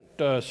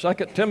2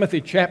 Timothy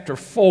chapter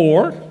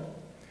 4.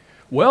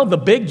 Well, the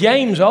big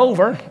game's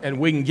over, and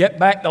we can get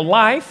back to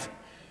life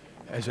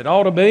as it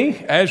ought to be,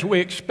 as we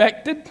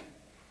expected.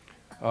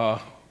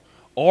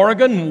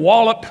 Oregon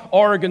walloped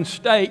Oregon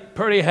State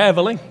pretty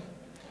heavily.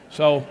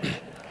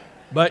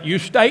 But you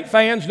state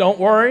fans, don't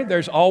worry.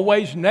 There's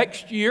always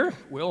next year.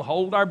 We'll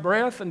hold our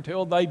breath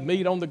until they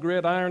meet on the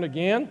gridiron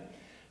again,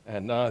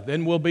 and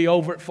then we'll be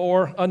over it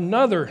for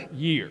another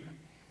year.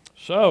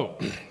 So,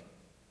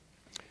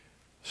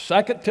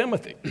 2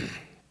 Timothy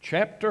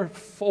chapter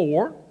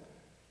 4,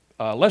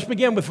 let's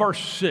begin with verse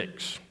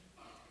 6.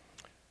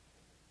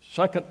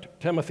 2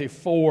 Timothy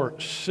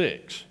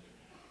 4:6.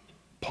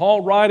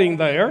 Paul writing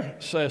there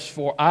says,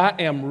 "For I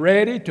am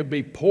ready to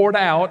be poured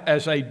out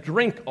as a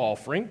drink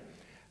offering,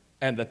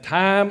 and the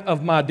time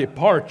of my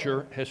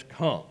departure has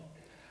come.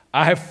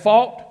 I have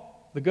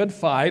fought the good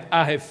fight,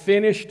 I have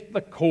finished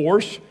the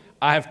course,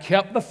 I have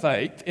kept the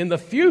faith. In the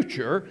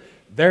future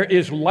there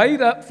is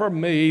laid up for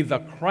me the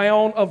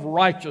crown of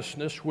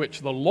righteousness,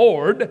 which the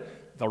Lord,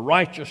 the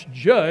righteous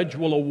judge,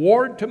 will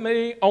award to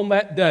me on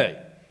that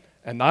day,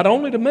 and not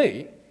only to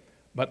me,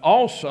 but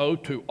also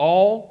to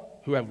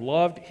all who have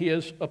loved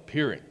his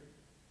appearing.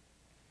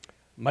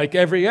 Make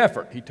every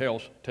effort," he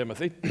tells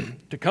Timothy,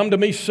 "to come to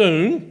me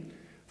soon,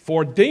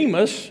 for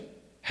Demas,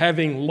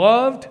 having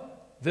loved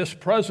this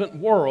present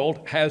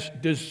world, has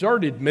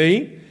deserted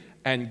me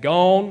and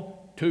gone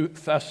to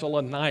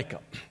Thessalonica."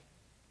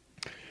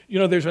 You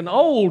know, there's an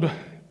old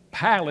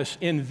palace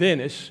in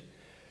Venice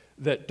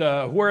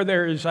that where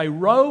there is a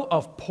row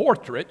of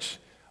portraits,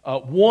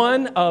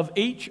 one of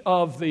each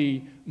of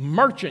the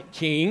merchant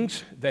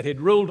kings that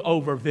had ruled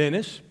over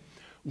Venice.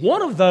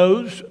 One of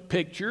those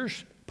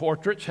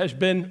portraits has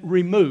been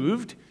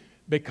removed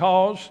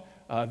because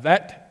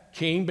that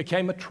king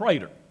became a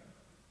traitor.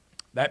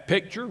 That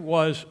picture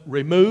was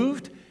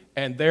removed,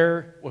 and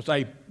there was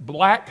a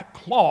black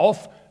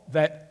cloth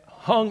that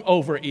hung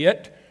over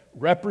it,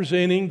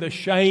 representing the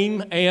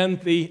shame and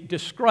the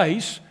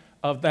disgrace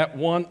of that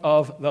one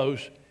of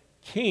those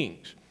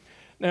kings.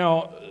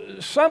 Now,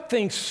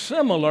 something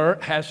similar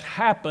has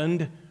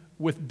happened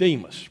with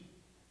Demas.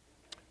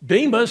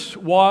 Demas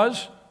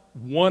was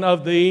one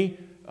of the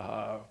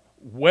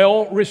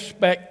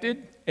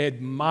well-respected,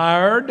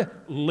 admired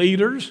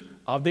leaders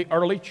of the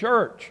early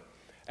church.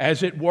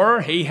 As it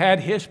were, he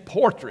had his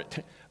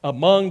portrait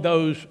among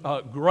those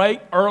great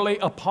early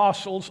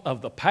apostles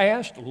of the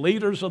past,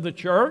 leaders of the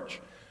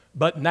church.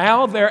 But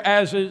now there,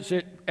 as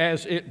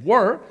it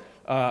were,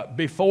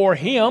 before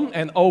him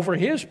and over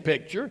his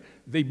picture,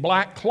 the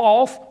black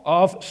cloth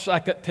of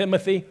 2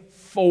 Timothy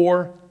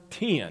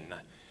 4:10.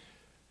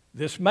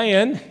 This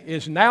man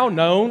is now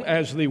known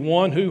as the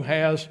one who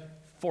has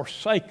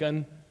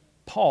forsaken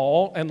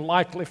Paul and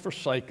likely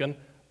forsaken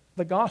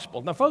the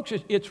gospel. Now, folks,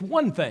 it's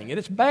one thing, and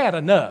it's bad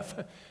enough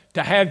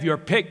to have your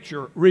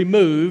picture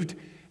removed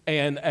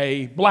and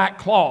a black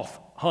cloth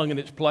hung in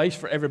its place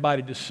for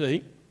everybody to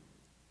see.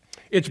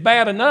 It's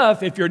bad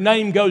enough if your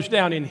name goes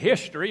down in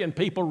history and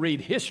people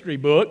read history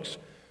books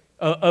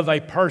of a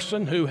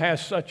person who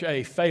has such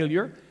a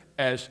failure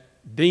as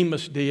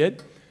Demas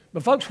did.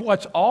 But folks,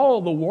 what's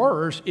all the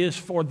worse is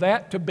for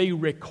that to be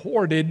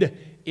recorded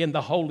in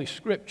the Holy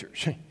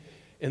Scriptures,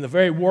 in the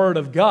very Word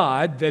of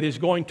God that is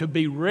going to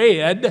be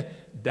read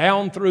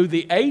down through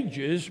the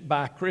ages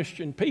by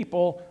Christian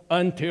people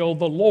until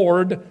the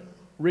Lord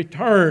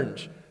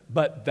returns.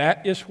 But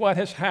that is what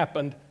has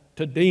happened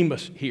to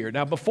Demas here.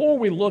 Now, before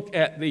we look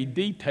at the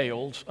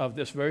details of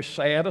this very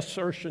sad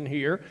assertion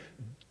here,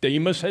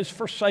 Demas has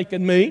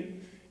forsaken me.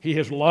 He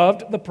has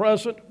loved the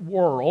present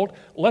world.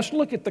 Let's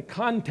look at the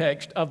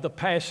context of the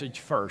passage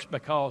first,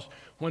 because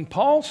when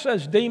Paul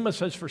says Demas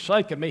has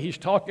forsaken me, he's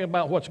talking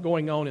about what's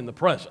going on in the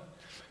present.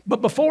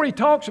 But before he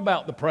talks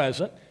about the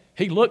present,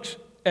 he looks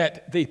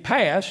at the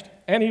past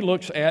and he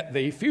looks at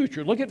the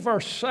future. Look at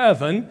verse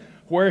 7,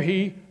 where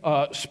he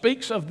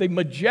speaks of the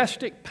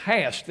majestic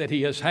past that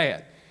he has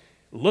had.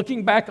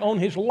 Looking back on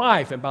his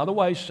life, and by the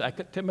way,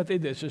 2 Timothy,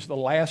 this is the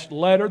last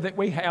letter that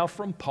we have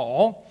from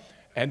Paul,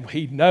 and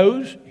he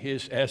knows,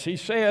 as he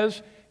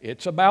says,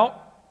 it's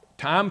about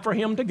time for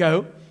him to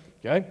go,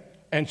 okay?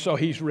 And so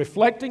he's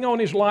reflecting on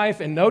his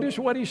life, and notice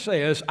what he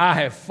says: "I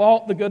have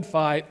fought the good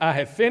fight, I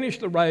have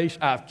finished the race,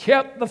 I've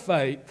kept the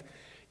faith."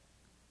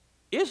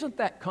 Isn't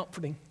that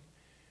comforting?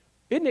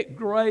 Isn't it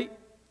great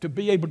to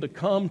be able to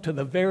come to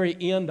the very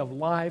end of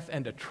life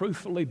and to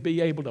truthfully be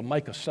able to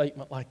make a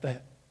statement like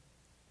that?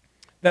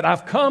 That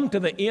I've come to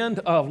the end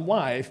of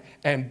life,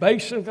 and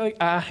basically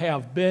I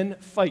have been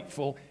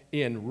faithful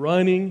in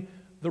running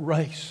the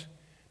race.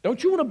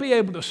 Don't you want to be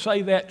able to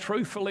say that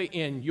truthfully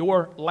in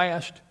your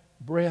last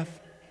breath?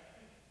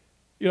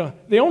 You know,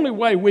 the only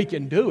way we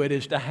can do it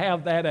is to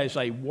have that as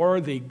a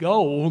worthy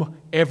goal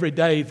every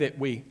day that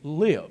we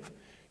live.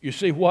 You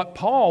see, what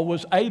Paul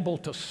was able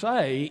to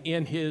say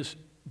in his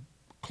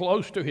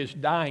close to his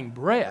dying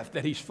breath,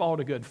 that he's fought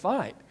a good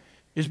fight,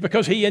 is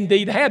because he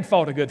indeed had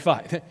fought a good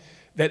fight.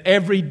 That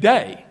every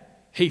day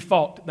he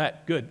fought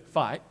that good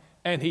fight.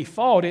 and he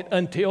fought it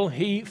until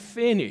he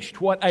finished.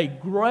 What a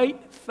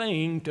great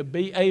thing to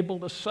be able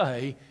to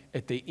say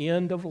at the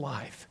end of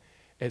life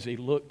as he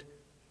looked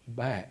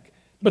back.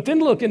 But then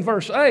look in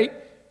verse 8,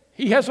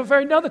 he has a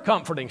very another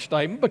comforting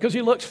statement because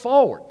he looks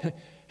forward.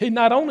 He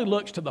not only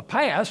looks to the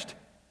past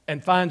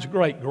and finds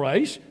great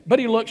grace, but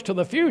he looks to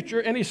the future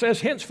and he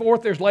says,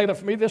 henceforth there's laid up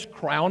for me this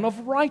crown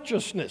of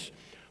righteousness,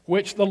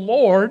 which the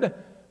Lord,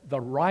 the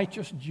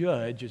righteous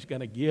judge, is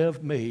going to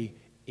give me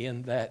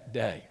in that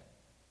day.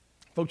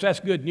 Folks, that's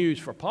good news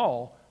for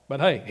Paul,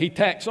 but hey, he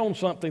tacks on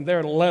something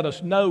there to let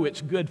us know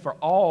it's good for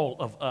all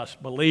of us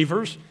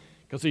believers,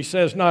 because he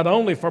says, not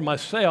only for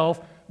myself,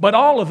 but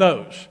all of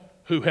those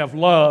who have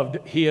loved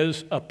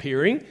his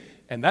appearing,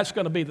 and that's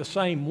going to be the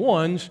same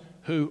ones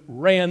who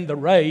ran the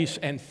race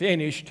and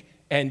finished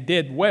and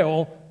did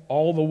well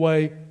all the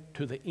way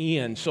to the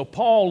end. So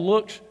Paul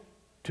looks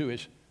to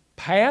his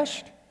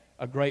past,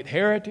 a great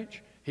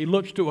heritage. He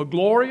looks to a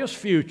glorious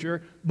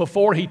future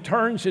before he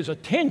turns his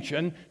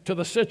attention to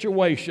the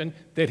situation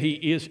that he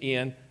is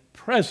in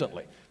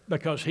presently,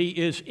 because he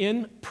is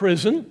in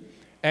prison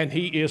and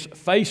he is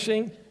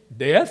facing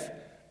death.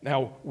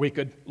 Now, we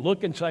could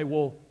look and say,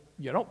 well,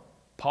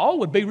 Paul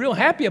would be real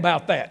happy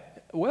about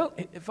that. Well,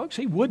 folks,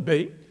 he would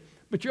be.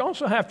 But you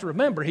also have to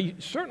remember, he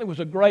certainly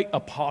was a great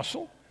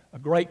apostle, a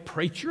great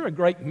preacher, a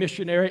great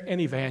missionary and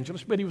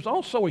evangelist, but he was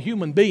also a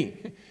human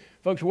being.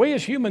 Folks, we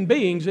as human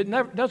beings,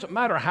 doesn't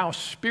matter how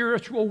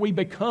spiritual we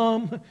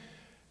become,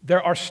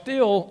 there are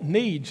still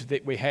needs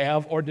that we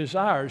have or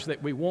desires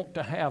that we want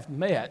to have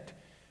met.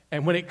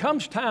 And when it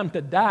comes time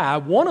to die,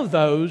 one of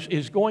those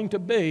is going to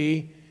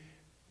be,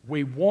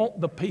 we want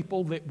the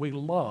people that we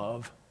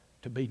love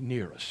to be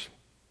near us.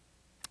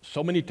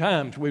 So many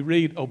times we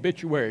read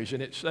obituaries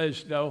and it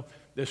says,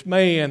 this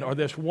man or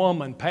this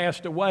woman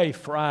passed away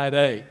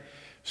Friday,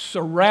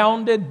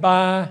 surrounded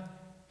by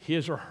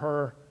his or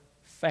her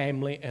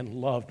family and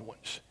loved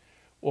ones.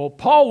 Well,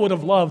 Paul would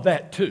have loved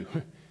that too,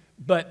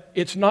 but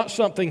it's not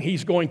something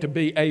he's going to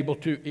be able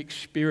to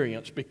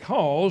experience,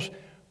 because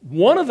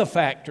one of the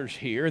factors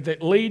here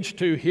that leads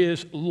to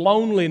his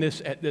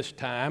loneliness at this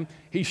time,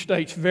 he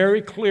states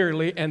very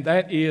clearly, and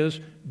that is,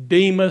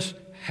 Demas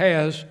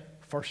has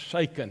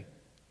forsaken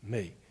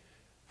me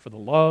for the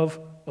love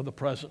of the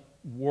present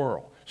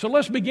world. So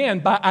let's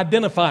begin by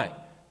identifying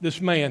this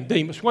man,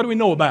 Demas. What do we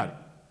know about him?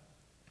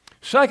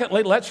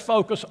 Secondly, let's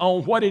focus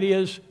on what it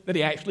is that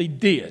he actually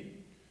did.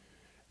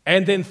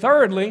 And then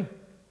thirdly,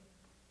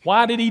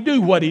 why did he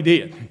do what he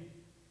did?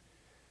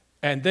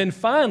 And then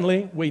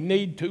finally, we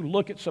need to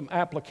look at some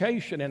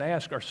application and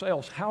ask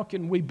ourselves, how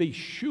can we be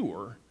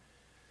sure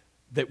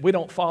that we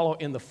don't follow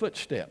in the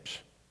footsteps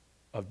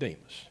of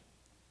Demas?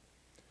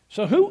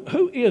 So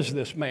who is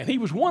this man? He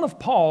was one of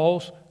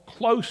Paul's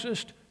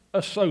closest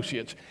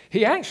associates.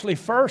 He actually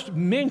first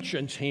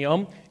mentions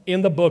him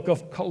in the book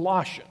of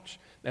Colossians.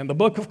 And the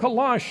book of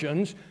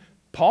Colossians,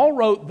 Paul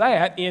wrote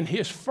that in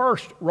his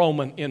first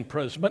Roman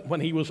imprisonment when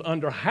he was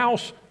under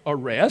house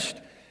arrest,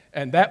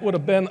 and that would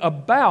have been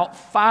about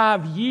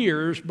 5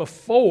 years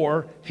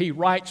before he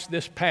writes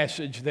this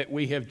passage that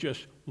we have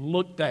just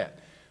looked at.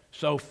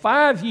 So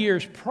 5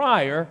 years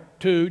prior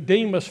to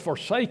Demas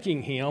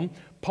forsaking him,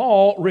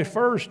 Paul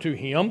refers to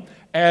him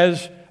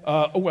as,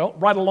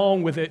 right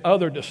along with the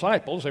other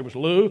disciples. There was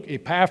Luke,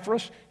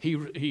 Epaphras.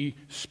 He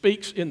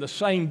speaks in the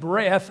same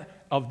breath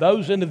of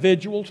those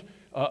individuals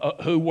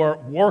who were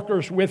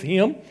workers with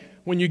him.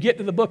 When you get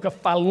to the book of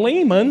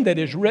Philemon, that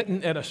is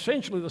written at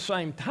essentially the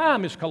same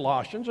time as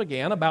Colossians,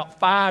 again, about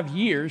 5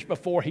 years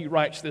before he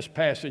writes this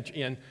passage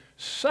in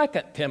 2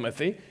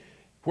 Timothy,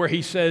 where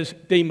he says,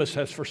 Demas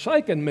has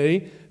forsaken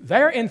me.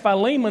 There in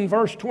Philemon,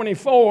 verse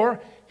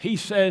 24, he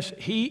says,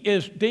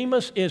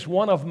 Demas is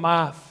one of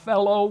my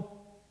fellow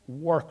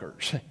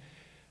workers.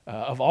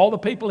 Of all the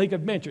people he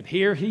could mention,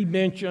 here he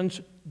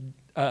mentions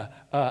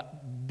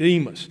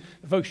Demas.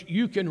 Folks,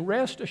 you can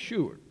rest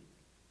assured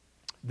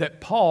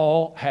that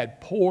Paul had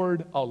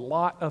poured a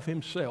lot of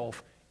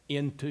himself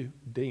into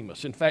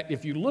Demas. In fact,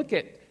 if you look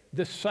at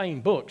this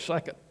same book, 2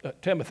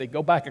 Timothy,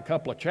 go back a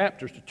couple of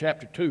chapters to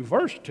chapter 2,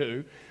 verse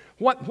 2,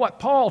 what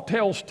Paul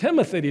tells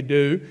Timothy to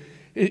do,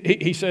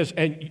 he says,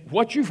 and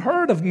what you've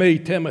heard of me,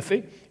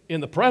 Timothy, in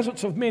the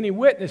presence of many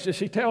witnesses,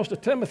 he tells to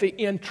Timothy,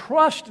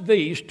 entrust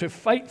these to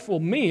faithful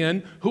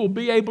men who will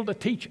be able to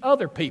teach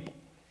other people.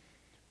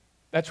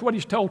 That's what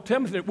he's told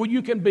Timothy. Well,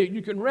 you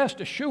can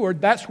rest assured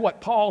that's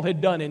what Paul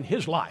had done in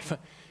his life.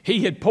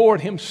 He had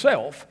poured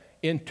himself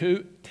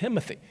into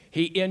Timothy.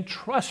 He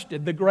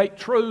entrusted the great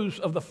truths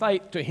of the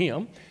faith to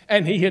him,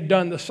 and he had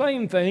done the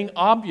same thing,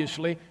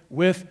 obviously,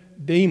 with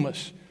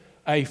Demas,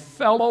 a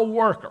fellow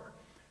worker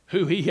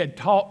who he had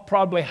taught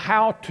probably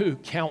how to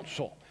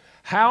counsel,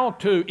 how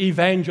to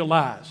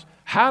evangelize,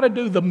 how to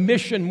do the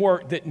mission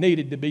work that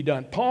needed to be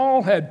done.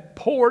 Paul had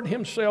poured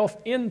himself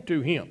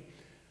into him,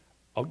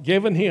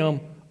 given him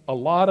a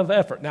lot of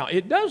effort. Now,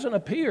 it doesn't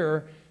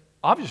appear,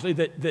 obviously,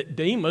 that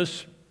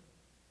Demas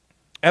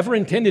ever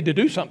intended to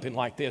do something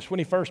like this when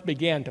he first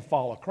began to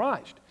follow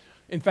Christ.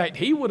 In fact,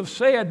 he would have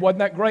said, wasn't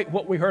that great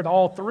what we heard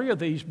all three of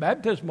these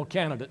baptismal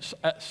candidates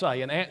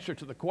say in answer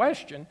to the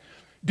question,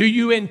 do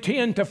you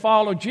intend to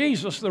follow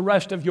Jesus the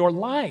rest of your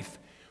life?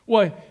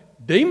 Well,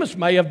 Demas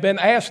may have been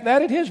asked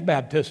that at his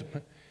baptism.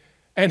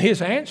 And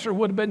his answer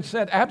would have been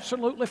said,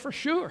 absolutely for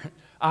sure.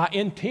 I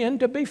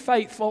intend to be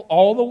faithful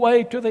all the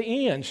way to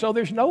the end. So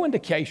there's no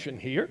indication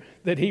here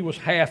that he was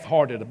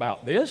half-hearted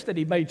about this, that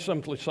he made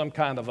some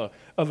kind of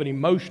an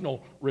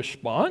emotional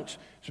response.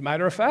 As a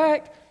matter of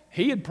fact,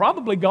 he had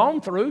probably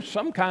gone through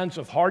some kinds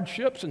of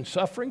hardships and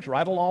sufferings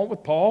right along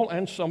with Paul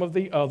and some of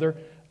the other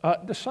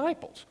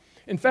disciples.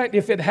 In fact,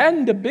 if it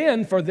hadn't have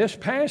been for this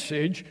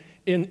passage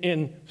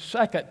in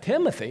 2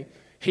 Timothy,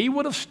 he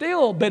would have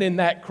still been in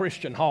that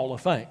Christian Hall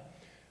of Fame.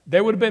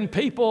 There would have been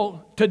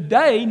people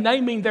today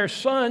naming their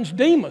sons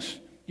Demas,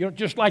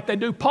 just like they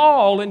do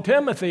Paul and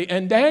Timothy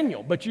and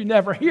Daniel, but you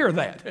never hear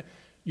that.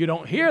 You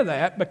don't hear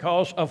that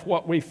because of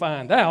what we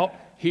find out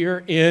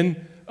here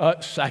in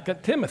 2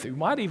 Timothy. We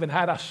might even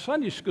had a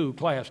Sunday school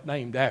class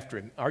named after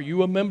him. Are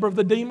you a member of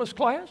the Demas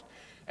class?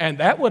 And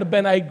that would have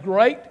been a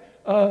great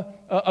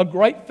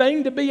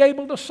thing to be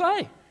able to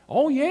say.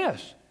 Oh,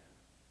 yes.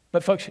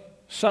 But folks,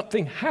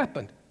 something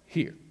happened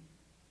here.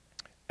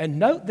 And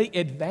note the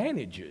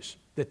advantages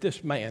that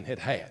this man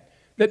had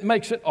that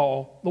makes it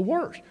all the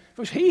worse.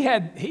 Because he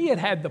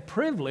had the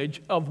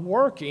privilege of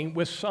working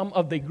with some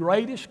of the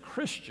greatest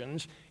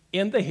Christians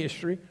in the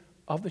history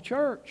of the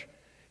church.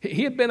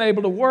 He had been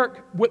able to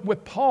work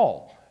with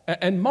Paul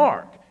and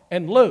Mark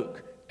and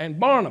Luke and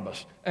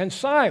Barnabas and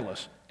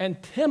Silas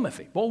and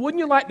Timothy. Well, wouldn't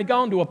you like to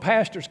go into a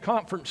pastor's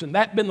conference and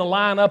that been the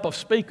lineup of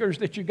speakers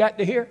that you got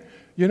to hear?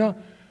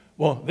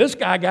 Well, this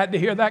guy got to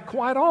hear that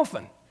quite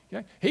often.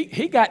 Okay?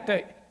 He got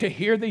to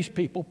hear these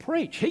people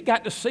preach. He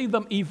got to see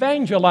them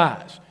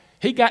evangelize.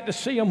 He got to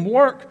see them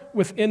work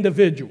with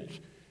individuals.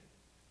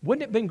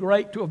 Wouldn't it have been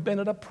great to have been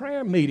at a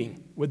prayer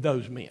meeting with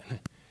those men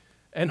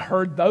and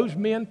heard those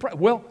men pray?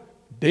 Well,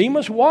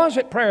 Demas was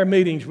at prayer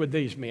meetings with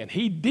these men.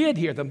 He did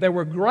hear them. There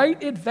were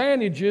great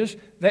advantages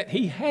that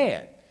he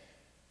had.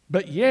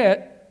 But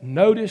yet,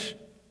 notice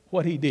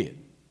what he did.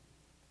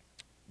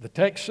 The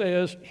text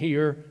says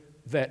here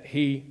that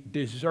he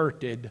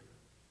deserted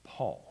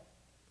Paul.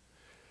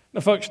 Now,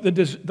 folks,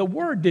 the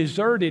word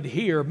deserted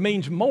here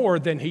means more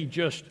than he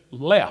just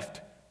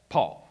left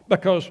Paul.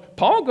 Because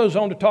Paul goes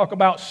on to talk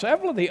about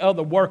several of the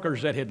other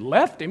workers that had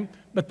left him,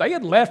 but they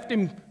had left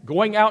him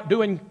going out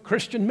doing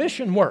Christian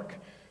mission work.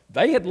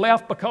 They had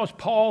left because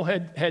Paul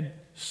had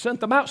sent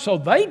them out, so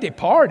they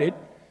departed.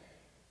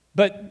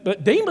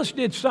 But Demas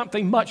did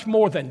something much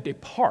more than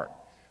depart.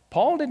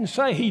 Paul didn't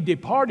say he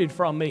departed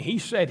from me. He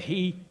said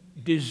he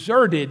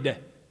deserted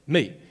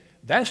me.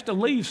 That's to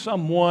leave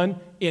someone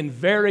in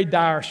very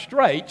dire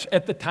straits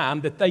at the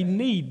time that they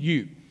need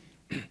you.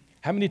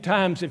 How many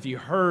times have you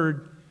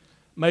heard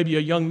maybe a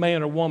young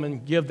man or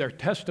woman give their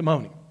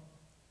testimony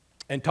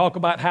and talk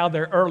about how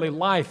their early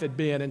life had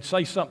been and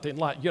say something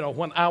like,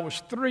 when I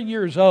was 3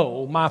 years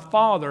old, my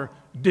father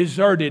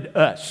deserted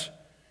us.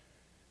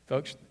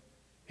 Folks,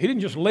 he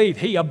didn't just leave,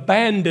 he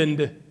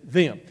abandoned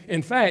them.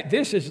 In fact,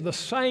 this is the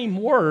same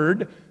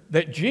word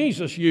that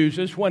Jesus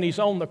uses when he's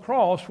on the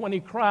cross, when he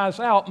cries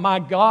out, my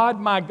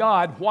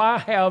God, why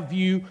have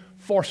you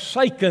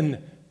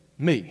forsaken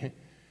me?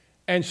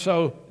 And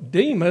so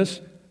Demas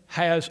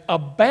has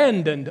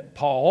abandoned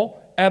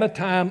Paul at a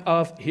time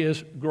of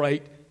his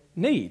great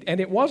need. And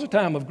it was a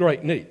time of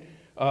great need.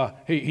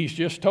 He's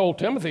just told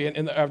Timothy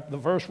in the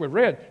verse we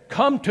read,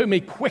 come to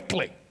me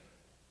quickly.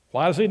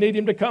 Why does he need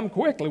him to come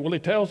quickly? Well, he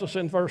tells us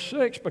in verse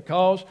 6,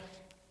 because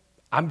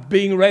I'm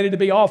being ready to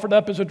be offered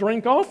up as a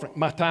drink offering.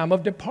 My time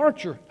of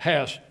departure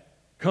has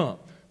come.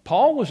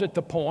 Paul was at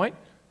the point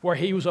where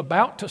he was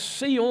about to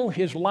seal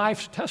his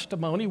life's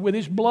testimony with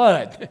his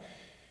blood.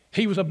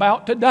 He was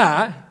about to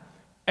die,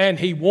 and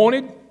he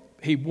wanted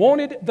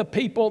the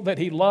people that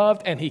he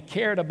loved and he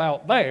cared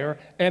about there,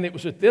 and it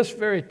was at this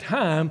very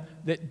time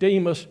that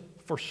Demas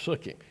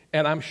forsook him.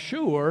 And I'm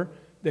sure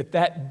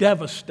that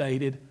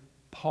devastated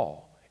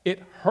Paul.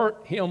 It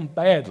hurt him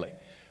badly.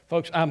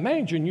 Folks, I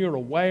imagine you're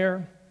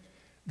aware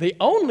the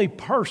only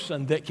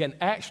person that can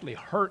actually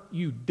hurt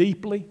you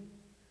deeply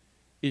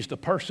is the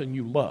person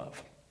you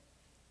love.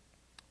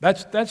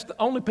 That's the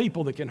only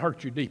people that can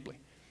hurt you deeply,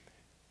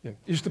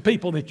 is the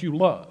people that you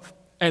love.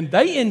 And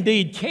they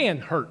indeed can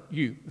hurt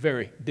you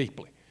very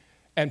deeply.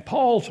 And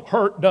Paul's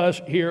hurt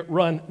does here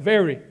run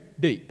very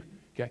deep.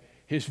 Okay?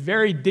 His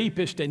very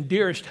deepest and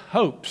dearest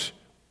hopes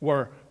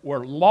were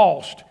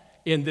lost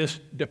in this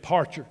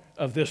departure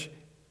of this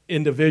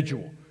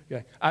individual.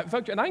 Okay.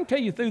 And I can tell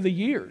you through the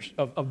years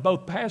of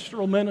both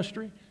pastoral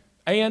ministry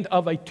and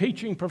of a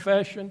teaching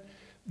profession,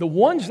 the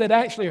ones that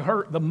actually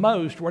hurt the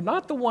most were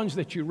not the ones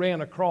that you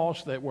ran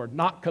across that were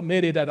not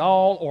committed at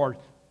all, or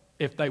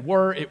if they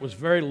were, it was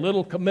very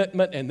little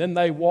commitment and then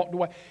they walked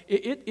away.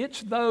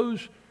 It's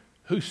those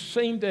who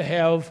seem to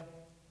have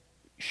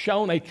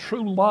shown a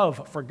true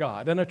love for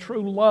God and a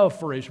true love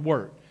for His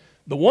Word.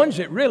 The ones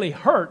that really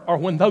hurt are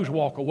when those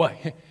walk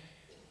away.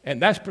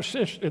 And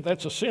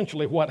that's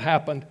essentially what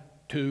happened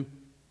to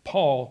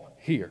Paul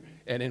here.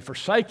 And in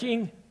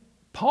forsaking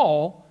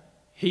Paul,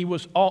 he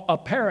was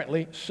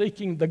apparently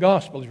seeking the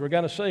gospel. As we're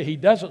going to see, he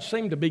doesn't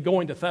seem to be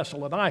going to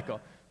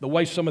Thessalonica the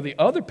way some of the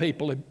other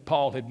people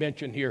Paul had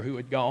mentioned here who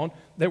had gone,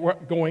 that were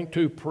going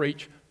to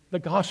preach the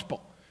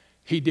gospel.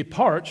 He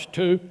departs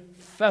to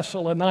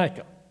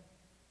Thessalonica.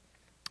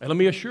 And let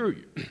me assure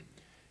you,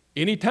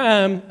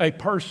 anytime a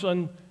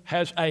person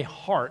has a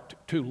heart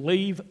to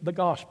leave the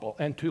gospel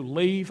and to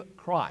leave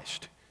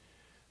Christ,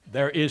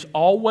 there is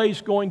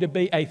always going to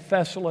be a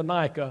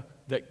Thessalonica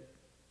that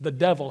the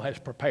devil has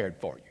prepared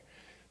for you.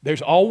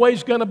 There's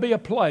always going to be a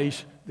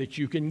place that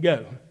you can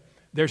go.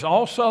 There's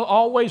also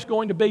always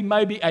going to be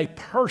maybe a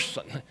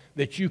person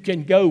that you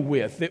can go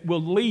with that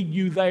will lead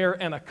you there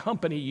and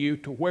accompany you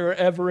to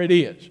wherever it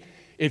is.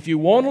 If you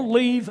want to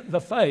leave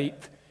the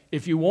faith,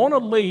 if you want to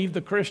leave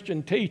the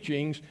Christian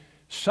teachings,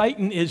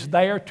 Satan is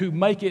there to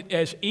make it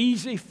as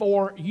easy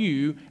for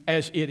you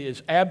as it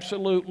is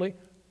absolutely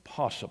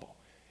possible.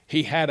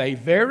 He had a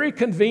very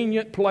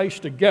convenient place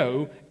to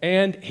go,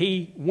 and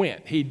he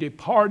went. He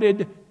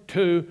departed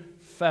to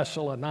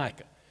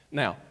Thessalonica.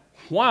 Now,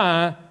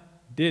 why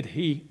did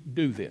he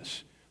do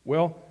this?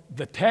 Well,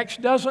 the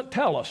text doesn't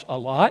tell us a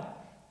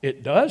lot.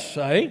 It does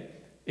say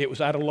it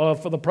was out of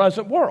love for the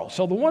present world.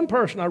 So the one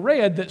person I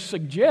read that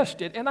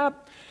suggested, and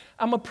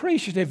I'm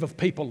appreciative of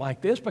people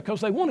like this because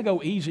they want to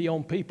go easy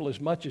on people as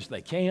much as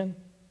they can.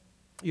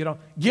 You know,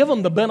 give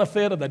them the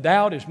benefit of the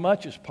doubt as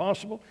much as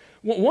possible.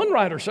 One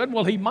writer said,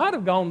 well, he might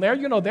have gone there.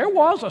 You know, there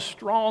was a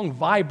strong,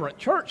 vibrant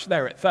church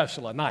there at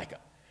Thessalonica.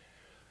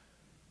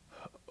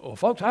 Well,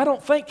 folks, I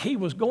don't think he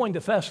was going to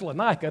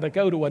Thessalonica to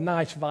go to a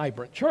nice,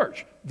 vibrant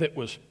church that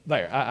was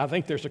there. I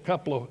think there's a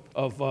couple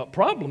of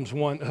problems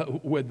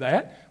with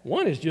that.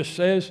 One is just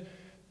says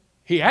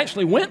he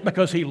actually went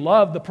because he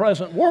loved the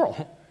present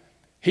world.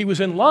 He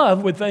was in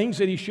love with things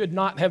that he should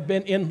not have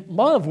been in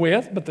love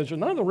with. But there's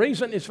another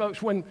reason is,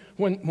 folks,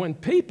 when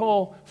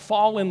people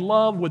fall in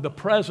love with the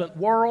present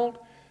world,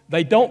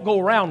 they don't go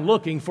around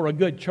looking for a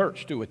good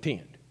church to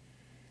attend.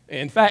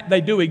 In fact,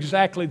 they do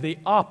exactly the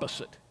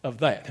opposite of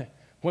that.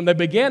 When they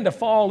begin to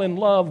fall in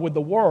love with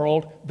the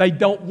world, they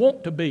don't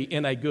want to be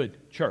in a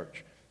good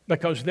church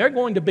because they're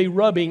going to be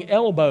rubbing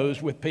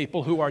elbows with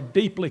people who are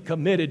deeply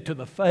committed to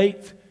the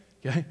faith,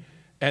 okay?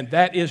 And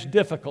that is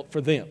difficult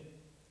for them.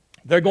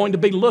 They're going to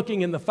be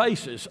looking in the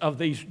faces of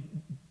these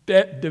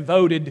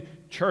devoted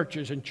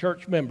churches and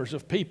church members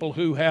of people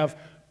who have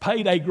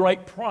paid a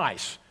great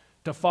price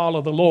to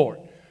follow the Lord,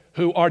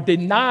 who are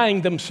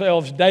denying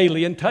themselves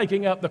daily and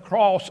taking up the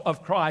cross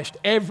of Christ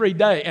every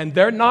day. And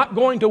they're not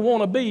going to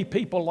want to be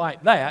people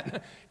like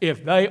that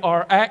if they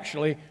are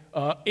actually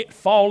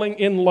falling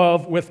in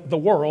love with the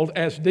world,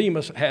 as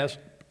Demas has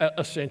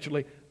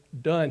essentially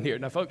done here.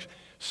 Now, folks,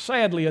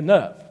 sadly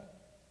enough,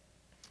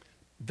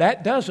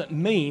 that doesn't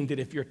mean that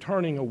if you're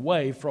turning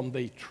away from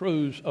the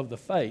truths of the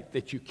faith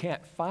that you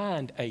can't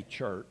find a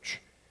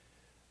church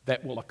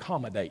that will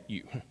accommodate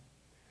you.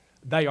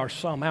 There are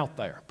some out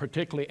there,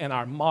 particularly in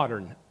our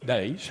modern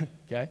days,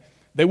 okay?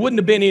 There wouldn't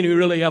have been any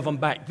really of them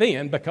back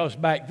then, because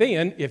back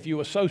then, if you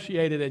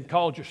associated and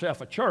called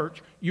yourself a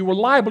church, you were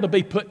liable to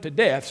be put to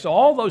death, so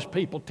all those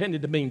people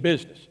tended to mean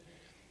business.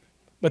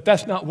 But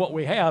that's not what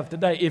we have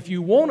today. If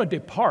you want to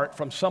depart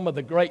from some of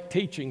the great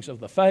teachings of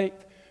the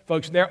faith,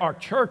 folks, there are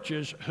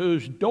churches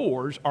whose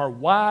doors are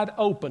wide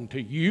open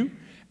to you,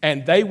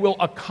 and they will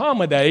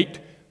accommodate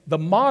the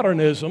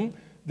modernism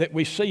that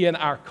we see in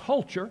our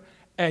culture.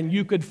 And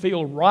you could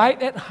feel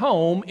right at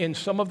home in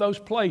some of those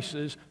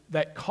places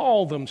that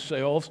call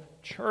themselves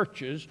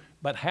churches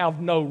but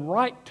have no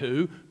right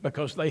to,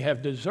 because they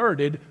have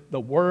deserted the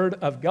Word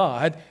of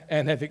God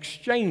and have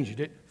exchanged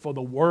it for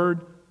the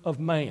Word of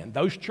man.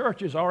 Those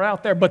churches are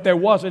out there, but there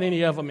wasn't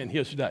any of them in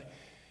his day.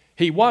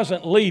 He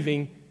wasn't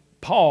leaving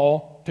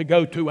Paul to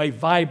go to a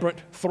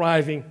vibrant,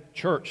 thriving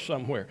church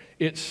somewhere.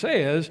 It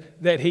says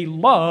that he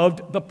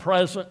loved the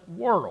present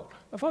world.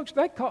 Now, folks,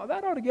 that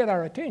ought to get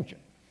our attention.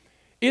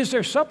 Is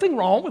there something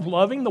wrong with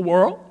loving the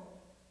world?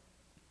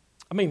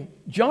 I mean,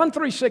 John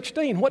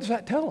 3:16, what does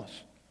that tell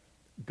us?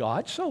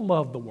 God so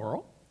loved the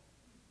world.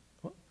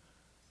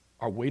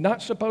 Are we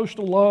not supposed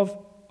to love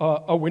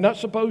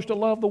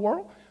the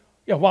world?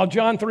 Yeah, while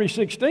John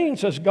 3:16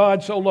 says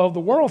God so loved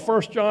the world,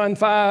 1 John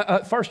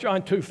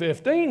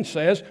 2:15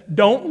 says,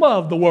 don't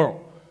love the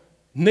world,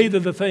 neither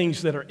the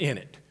things that are in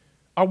it.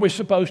 Are we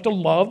supposed to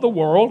love the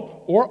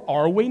world, or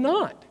are we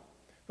not?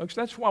 Folks,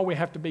 that's why we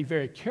have to be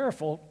very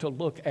careful to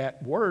look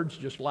at words,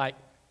 just like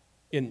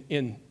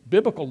in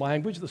biblical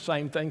language. The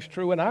same thing's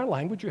true in our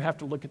language. You have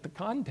to look at the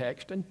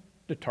context and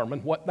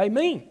determine what they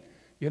mean,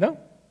 you know?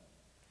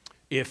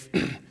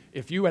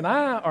 If you and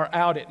I are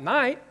out at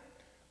night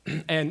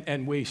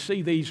and we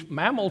see these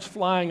mammals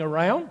flying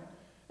around,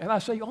 and I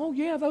say, oh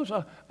yeah,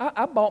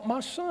 I bought my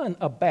son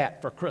a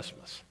bat for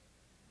Christmas.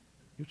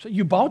 You say,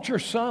 you bought your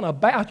son a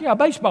bat? Yeah, a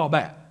baseball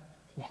bat.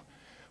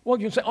 Well,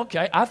 you say,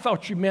 okay, I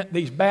thought you meant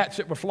these bats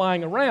that were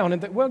flying around.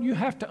 And well, you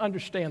have to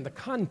understand the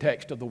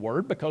context of the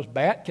word, because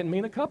bat can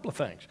mean a couple of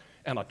things.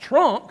 And a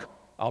trunk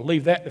I'll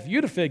leave that for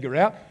you to figure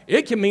out.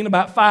 It can mean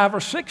about 5 or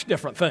 6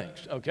 different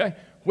things, okay?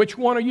 Which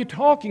one are you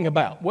talking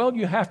about? Well,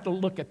 you have to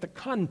look at the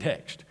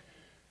context.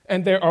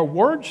 And there are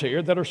words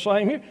here that are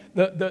saying here,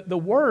 the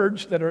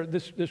words that are,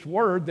 this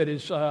word that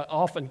is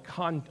often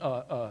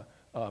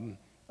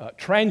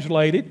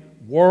translated,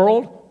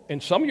 world,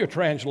 in some of your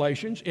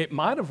translations, it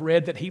might have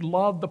read that he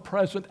loved the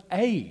present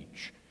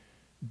age.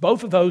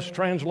 Both of those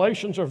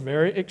translations are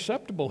very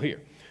acceptable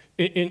here.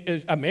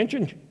 I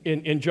mentioned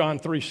in John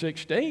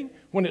 3:16,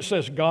 when it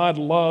says God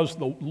loves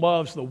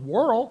the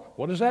world,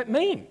 what does that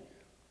mean?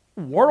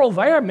 World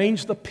there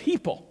means the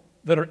people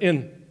that are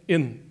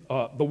in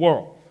the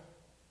world.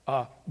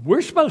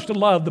 We're supposed to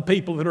love the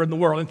people that are in the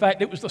world. In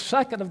fact, it was the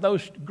second of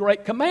those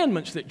great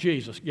commandments that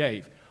Jesus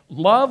gave.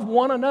 Love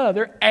one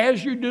another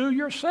as you do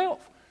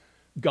yourself.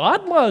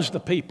 God loves the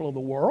people of the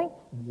world.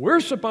 We're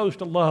supposed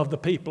to love the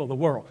people of the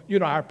world. You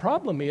know, our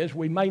problem is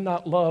we may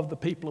not love the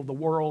people of the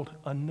world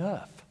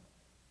enough.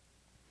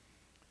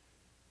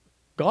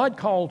 God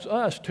calls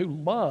us to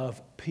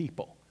love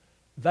people.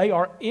 They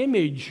are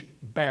image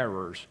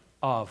bearers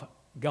of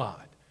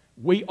God.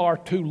 We are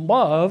to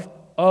love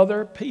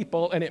other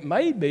people, and it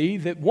may be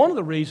that one of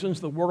the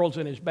reasons the world's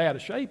in as bad a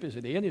shape as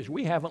it is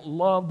we haven't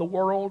loved the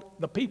world,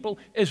 the people,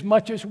 as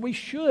much as we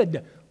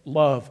should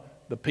love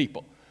the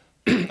people.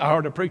 I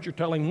heard a preacher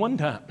telling one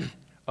time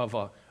of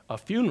a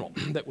funeral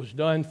that was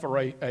done for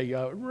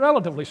a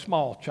relatively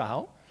small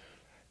child,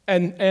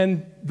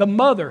 and the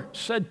mother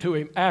said to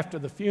him after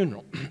the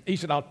funeral,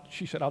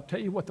 she said, I'll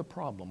tell you what the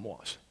problem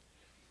was.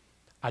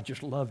 I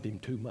just loved him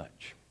too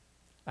much.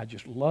 I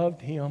just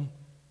loved him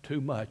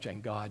too much,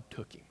 and God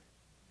took him.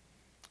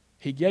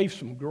 He gave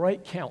some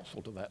great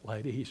counsel to that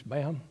lady. He said,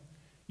 ma'am,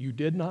 you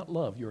did not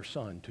love your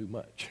son too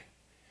much.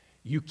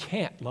 You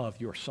can't love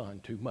your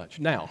son too much.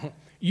 Now,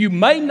 you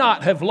may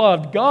not have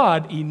loved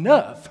God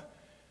enough,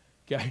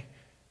 okay?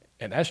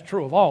 And that's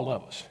true of all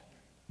of us.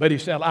 But he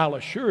said, I'll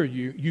assure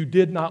you, you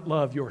did not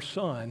love your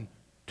son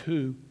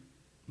too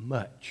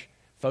much.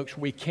 Folks,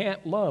 we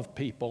can't love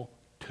people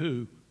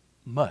too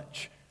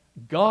much.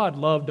 God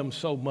loved them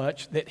so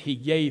much that he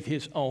gave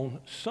his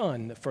own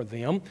son for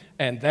them,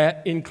 and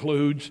that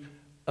includes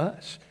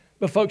us.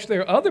 But folks,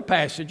 there are other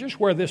passages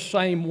where this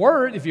same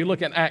word, if you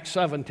look at Acts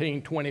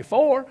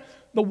 17:24,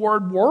 the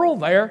word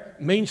world there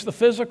means the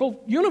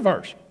physical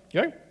universe.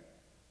 Okay?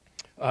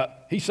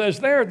 He says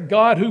there,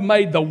 God who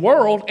made the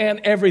world and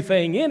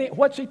everything in it.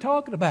 What's he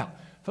talking about?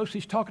 Folks,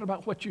 he's talking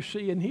about what you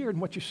see in here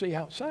and what you see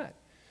outside.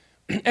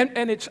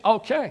 And it's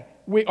okay.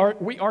 We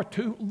are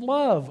to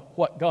love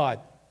what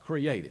God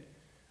created.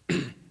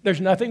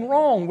 There's nothing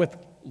wrong with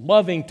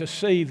loving to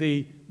see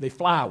the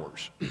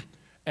flowers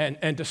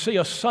and to see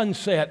a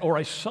sunset or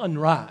a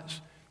sunrise,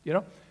 you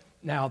know.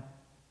 Now,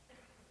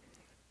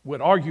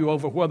 we'd argue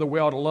over whether we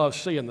ought to love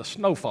seeing the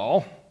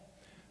snowfall.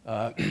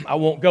 I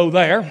won't go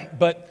there,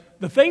 but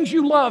the things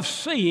you love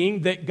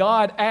seeing that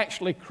God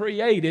actually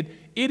created,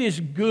 it is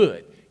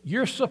good.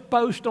 You're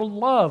supposed to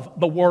love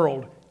the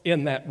world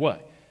in that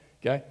way,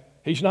 okay?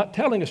 He's not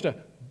telling us to,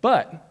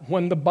 but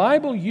when the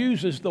Bible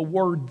uses the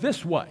word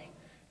this way,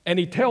 and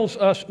he tells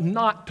us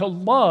not to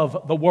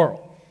love the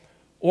world,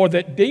 or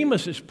that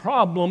Demas's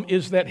problem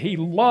is that he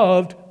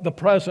loved the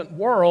present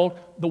world,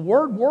 the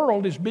word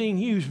world is being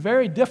used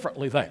very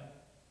differently there.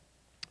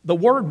 The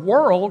word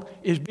world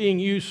is being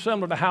used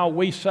similar to how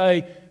we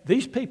say,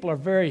 these people are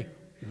very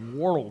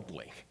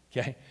worldly,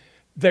 okay?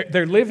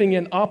 They're living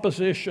in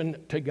opposition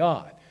to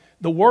God.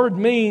 The word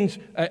means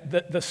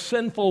the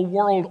sinful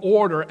world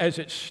order as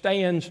it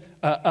stands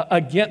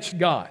against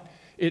God.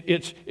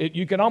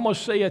 You can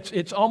almost say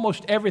it's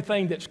almost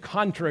everything that's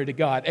contrary to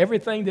God,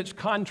 everything that's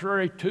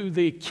contrary to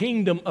the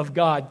kingdom of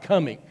God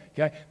coming.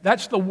 Okay?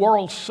 That's the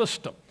world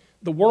system.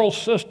 The world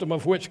system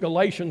of which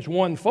Galatians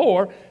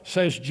 1:4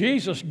 says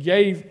Jesus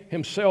gave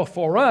himself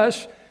for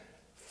us,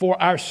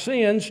 for our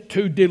sins,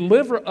 to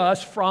deliver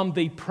us from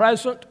the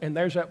present, and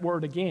there's that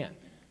word again,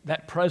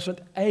 that present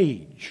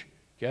age.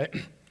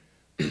 Okay?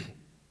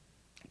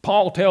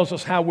 Paul tells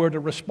us how we're to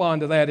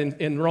respond to that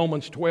in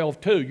Romans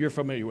 12:2. You're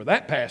familiar with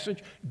that passage.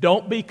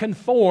 Don't be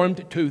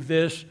conformed to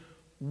this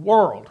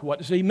world. What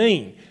does he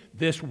mean?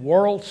 This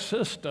world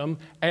system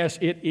as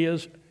it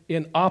is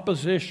in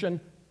opposition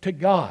to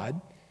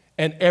God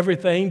and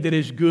everything that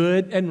is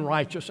good and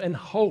righteous and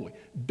holy.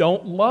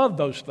 Don't love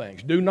those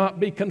things. Do not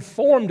be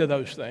conformed to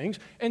those things.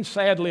 And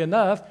sadly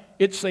enough,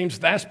 it seems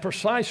that's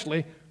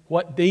precisely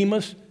what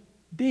Demas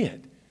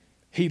did.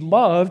 He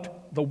loved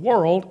the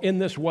world in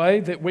this way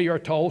that we are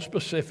told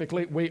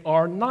specifically we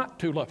are not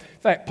to love.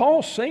 In fact,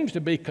 Paul seems to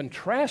be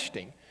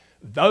contrasting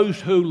those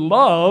who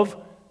love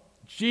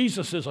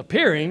Jesus'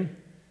 appearing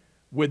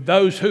with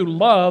those who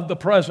love the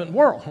present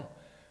world.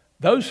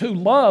 Those who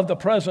love the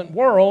present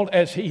world,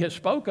 as he has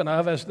spoken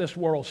of as this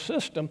world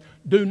system,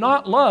 do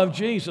not love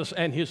Jesus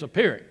and his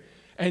appearing.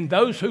 And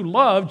those who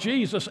love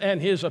Jesus and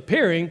his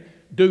appearing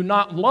do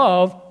not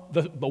love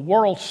the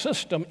world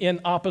system in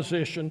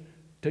opposition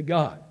to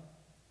God.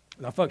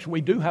 Now, folks,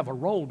 we do have a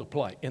role to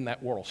play in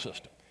that world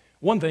system.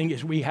 One thing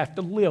is we have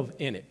to live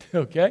in it,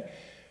 okay?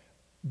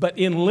 But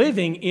in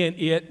living in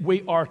it,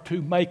 we are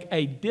to make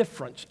a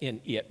difference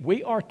in it.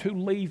 We are to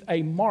leave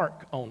a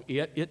mark on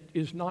it. It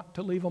is not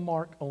to leave a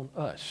mark on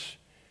us.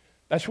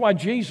 That's why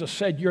Jesus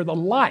said, you're the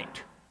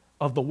light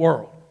of the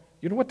world.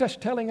 You know what that's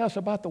telling us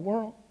about the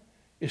world?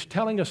 It's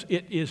telling us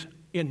it is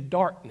in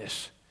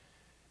darkness.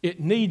 It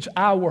needs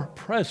our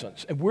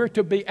presence. And we're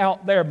to be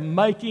out there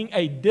making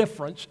a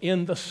difference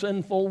in the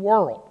sinful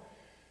world.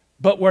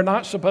 But we're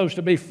not supposed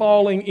to be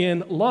falling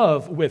in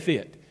love with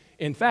it.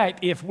 In fact,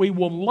 if we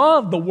will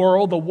love the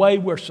world the way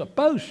we're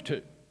supposed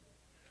to,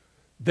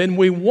 then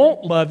we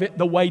won't love it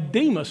the way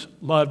Demas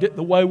loved it,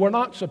 the way we're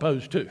not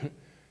supposed to.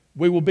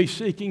 We will be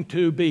seeking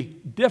to be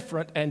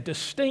different and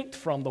distinct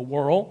from the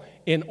world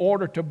in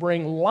order to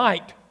bring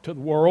light to the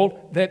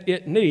world that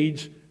it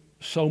needs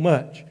so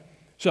much.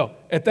 So,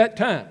 at that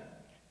time,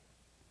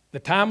 the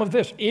time of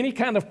this, any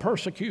kind of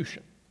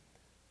persecution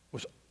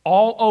was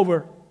all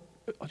over,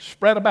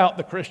 spread about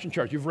the Christian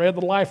church. You've read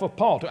the life of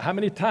Paul. How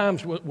many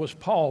times was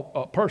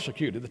Paul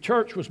persecuted? The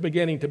church was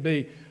beginning to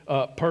be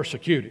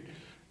persecuted.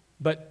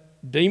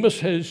 But Demas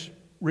has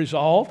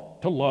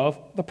resolved to love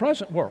the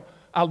present world.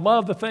 I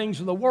love the things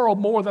of the world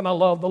more than I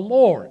love the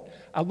Lord.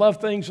 I love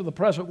things of the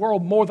present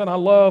world more than I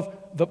love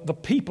the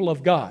people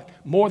of God,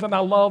 more than I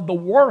love the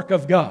work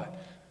of God.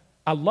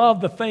 I love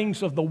the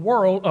things of the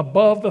world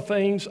above the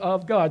things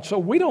of God. So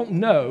we don't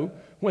know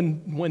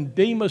when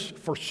Demas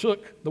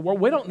forsook the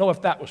world, we don't know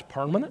if that was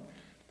permanent.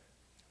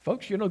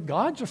 Folks, you know,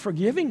 God's a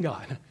forgiving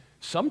God.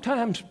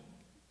 Sometimes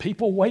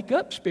people wake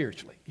up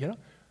spiritually, you know.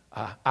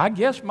 I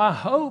guess my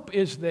hope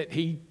is that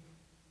he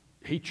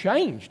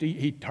changed.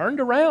 He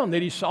turned around,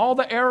 that he saw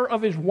the error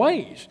of his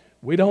ways.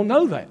 We don't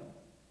know that.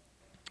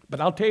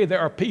 But I'll tell you, there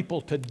are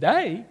people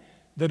today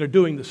that are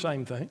doing the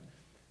same thing.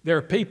 There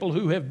are people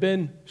who have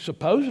been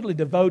supposedly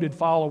devoted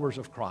followers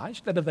of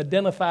Christ that have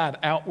identified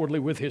outwardly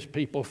with his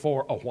people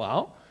for a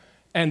while,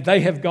 and they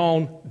have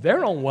gone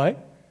their own way.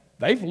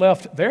 They've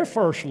left their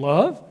first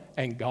love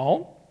and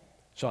gone.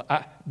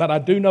 But I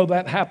do know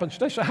that happens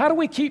today. So how do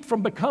we keep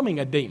from becoming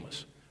a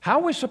Demas? How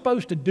are we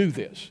supposed to do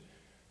this?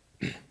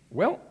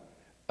 Well,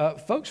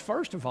 folks,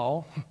 first of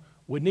all,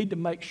 we need to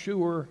make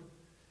sure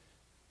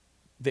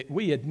that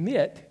we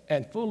admit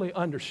and fully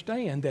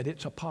understand that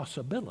it's a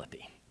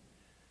possibility.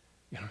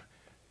 You know,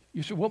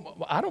 you say,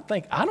 well, I don't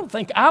think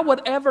I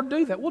would ever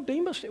do that. Well,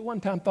 Demas at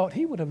one time thought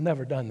he would have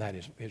never done that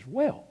as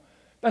well.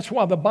 That's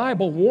why the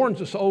Bible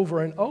warns us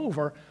over and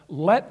over,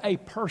 let a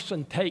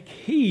person take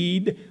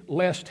heed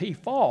lest he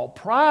fall.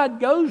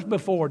 Pride goes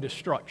before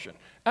destruction,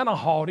 and a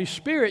haughty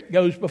spirit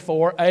goes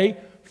before a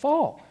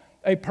fall.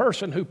 A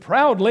person who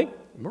proudly,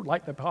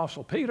 like the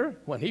Apostle Peter,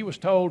 when he was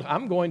told,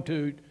 I'm going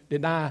to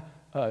deny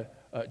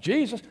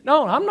Jesus.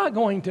 No, I'm not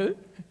going to.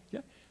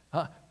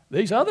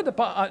 These other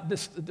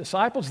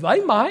disciples, they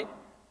might,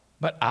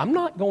 but I'm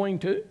not going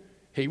to.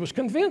 He was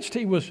convinced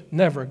he was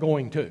never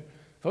going to.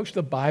 Folks,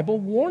 the Bible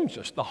warns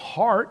us the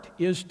heart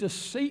is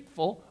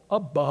deceitful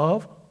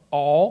above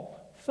all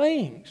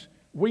things.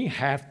 We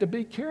have to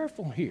be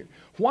careful here.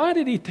 Why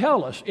did he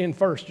tell us in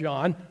 1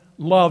 John,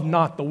 love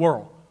not the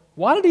world?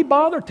 Why did he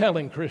bother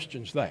telling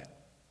Christians that?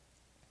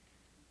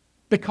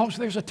 Because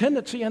there's a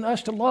tendency in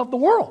us to love the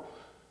world.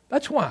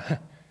 That's why.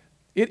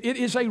 It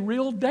is a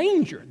real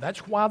danger.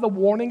 That's why the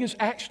warning is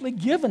actually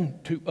given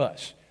to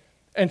us.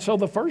 And so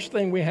the first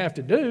thing we have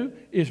to do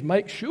is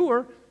make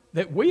sure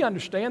that we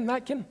understand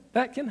that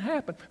can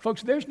happen.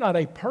 Folks, there's not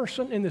a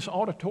person in this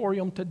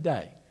auditorium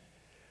today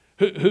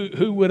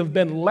who would have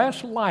been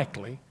less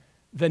likely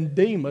than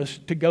Demas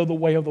to go the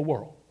way of the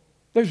world.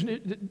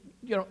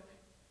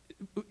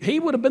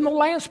 He would have been the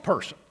last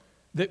person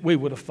that we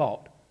would have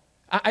thought.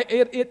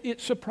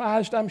 It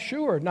surprised, I'm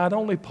sure, not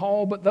only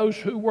Paul, but those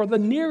who were the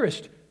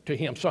nearest to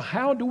him. So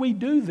how do we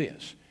do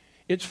this?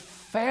 It's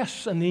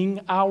fastening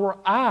our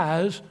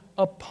eyes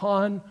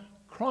upon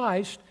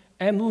Christ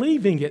and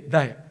leaving it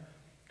there.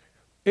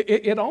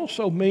 It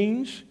also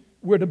means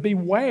we're to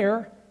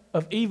beware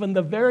of even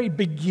the very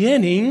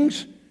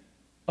beginnings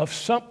of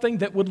something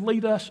that would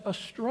lead us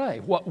astray,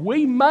 what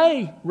we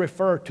may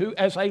refer to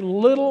as a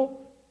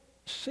little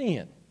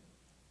sin.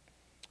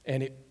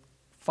 And it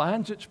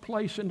finds its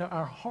place into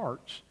our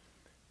hearts,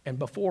 and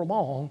before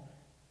long,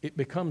 it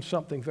becomes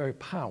something very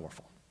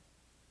powerful.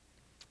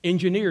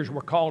 Engineers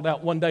were called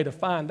out one day to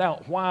find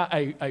out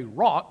why a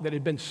rock that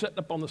had been sitting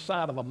up on the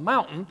side of a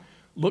mountain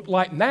looked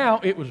like now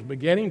it was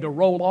beginning to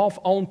roll off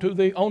onto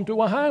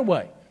a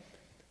highway.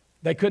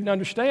 They couldn't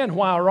understand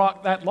why a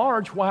rock that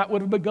large, why it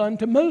would have begun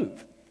to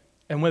move.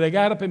 And when they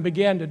got up and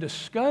began to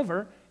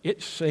discover,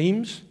 it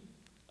seems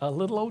a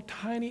little old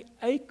tiny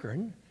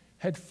acorn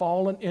had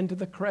fallen into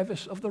the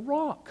crevice of the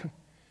rock.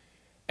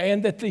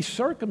 And that the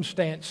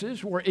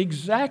circumstances were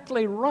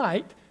exactly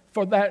right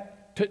for that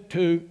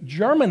to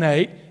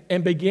germinate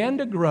and begin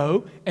to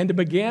grow, and to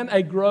begin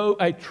grow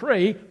a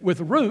tree with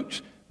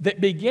roots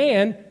that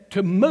began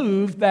to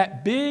move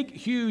that big,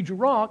 huge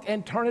rock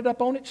and turn it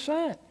up on its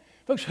side.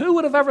 Folks, who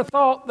would have ever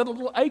thought that a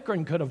little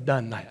acorn could have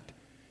done that?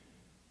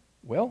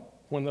 Well,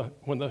 when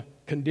the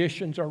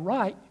conditions are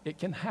right, it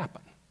can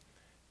happen.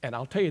 And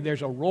I'll tell you,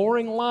 there's a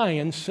roaring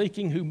lion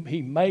seeking whom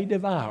he may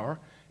devour,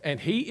 and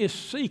he is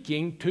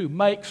seeking to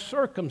make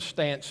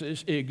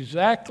circumstances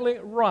exactly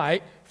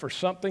right for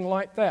something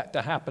like that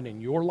to happen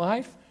in your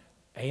life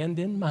and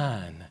in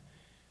mine.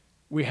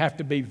 We have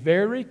to be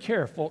very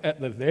careful at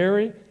the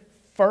very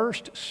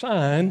first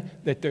sign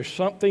that there's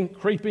something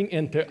creeping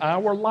into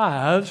our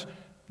lives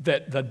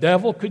that the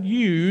devil could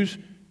use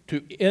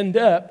to end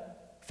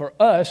up, for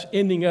us,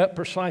 ending up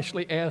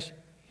precisely as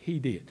he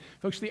did.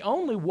 Folks, the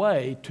only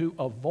way to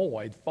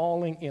avoid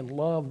falling in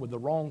love with the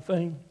wrong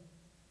thing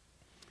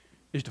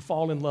is to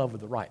fall in love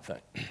with the right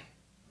thing.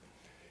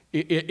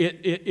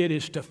 It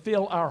is to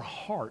fill our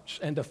hearts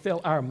and to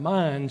fill our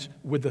minds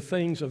with the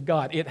things of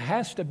God. It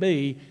has to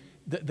be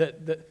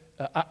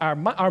our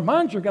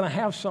minds are going to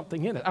have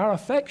something in it. Our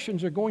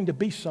affections are going to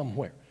be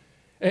somewhere.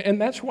 And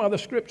that's why the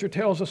Scripture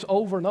tells us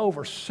over and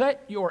over,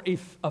 set your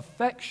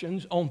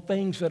affections on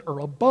things that are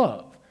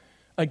above.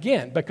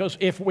 Again, because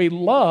if we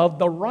love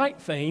the right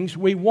things,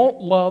 we won't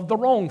love the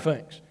wrong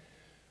things.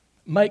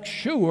 Make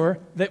sure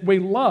that we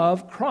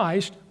love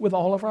Christ with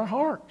all of our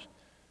hearts.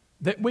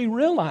 That we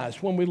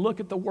realize when we look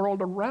at the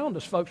world around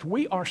us, folks,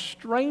 we are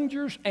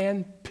strangers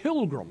and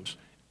pilgrims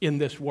in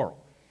this world.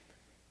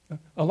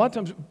 A lot of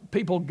times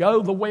people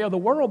go the way of the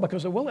world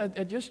because, well,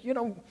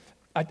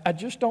 I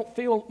just don't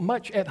feel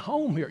much at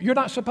home here. You're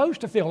not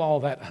supposed to feel all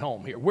that at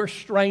home here. We're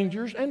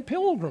strangers and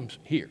pilgrims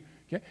here.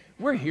 Okay?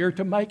 We're here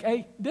to make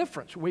a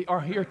difference. We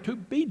are here to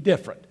be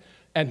different.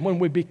 And when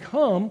we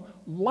become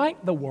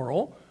like the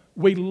world,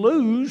 we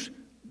lose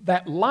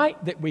that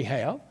light that we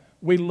have.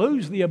 We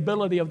lose the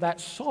ability of that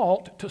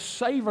salt to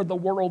savor the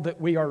world that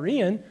we are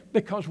in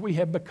because we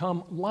have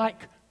become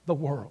like the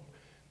world.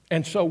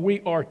 And so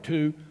we are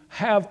to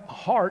have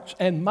hearts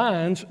and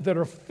minds that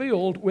are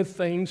filled with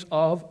things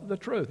of the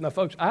truth. Now,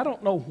 folks, I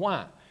don't know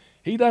why.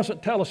 He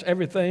doesn't tell us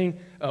everything,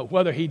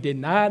 whether he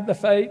denied the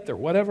faith or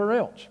whatever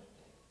else.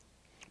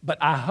 But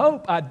I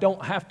hope I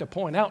don't have to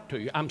point out to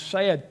you. I'm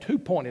sad to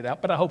point it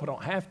out, but I hope I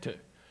don't have to.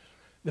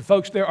 The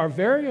folks, there are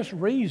various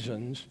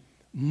reasons,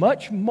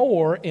 much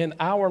more in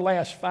our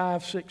last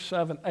 5, 6,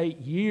 7, 8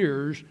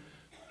 years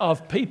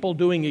of people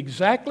doing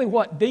exactly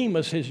what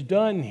Demas has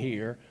done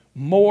here,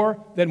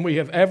 more than we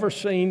have ever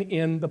seen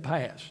in the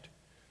past.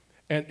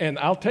 And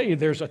I'll tell you,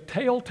 there's a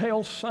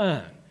telltale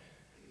sign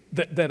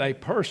that a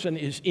person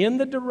is in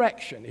the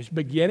direction, is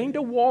beginning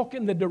to walk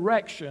in the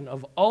direction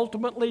of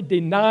ultimately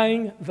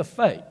denying the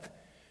faith.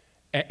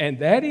 And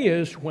that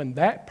is when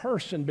that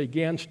person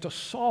begins to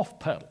soft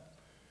pedal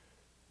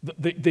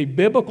the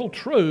biblical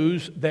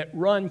truths that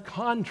run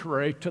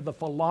contrary to the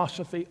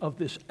philosophy of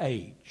this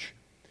age.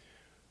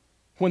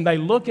 When they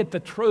look at the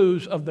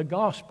truths of the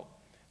gospel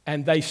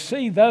and they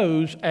see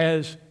those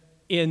as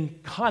in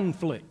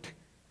conflict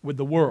with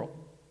the world,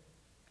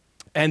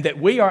 and that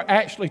we are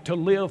actually to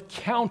live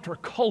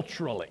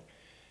counterculturally.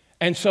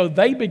 And so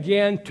they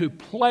began to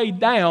play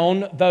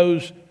down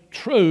those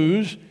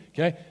truths,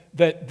 okay,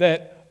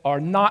 that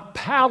are not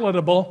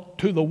palatable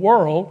to the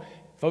world.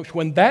 Folks,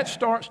 when that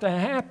starts to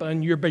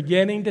happen, you're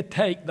beginning to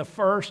take the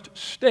first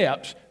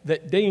steps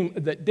that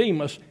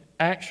Demas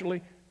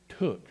actually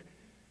took.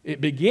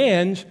 It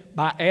begins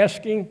by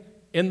asking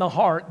in the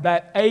heart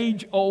that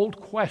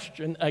age-old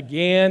question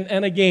again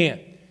and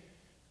again.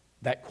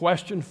 That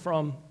question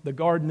from the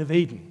Garden of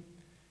Eden.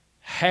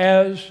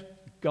 Has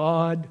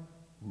God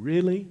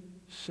really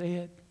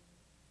said?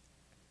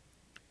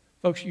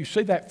 Folks, you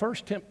see that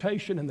first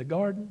temptation in the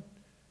garden?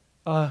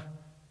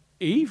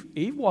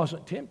 Eve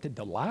wasn't tempted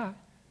to lie.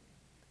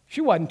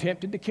 She wasn't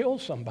tempted to kill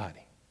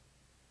somebody.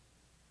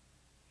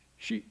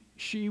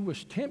 She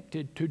was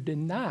tempted to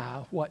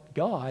deny what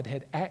God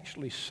had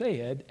actually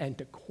said and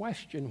to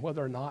question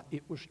whether or not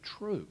it was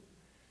true.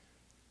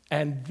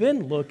 And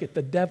then look at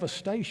the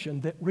devastation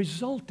that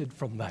resulted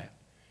from that.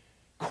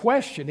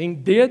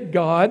 Questioning, did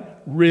God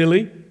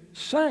really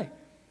say?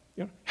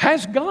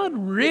 Has God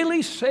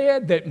really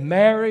said that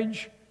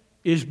marriage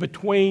is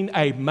between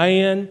a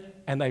man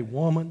and a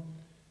woman?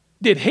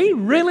 Did he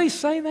really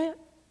say that?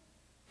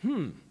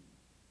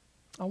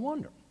 I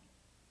wonder.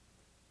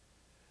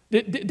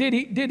 Did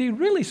he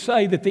really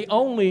say that the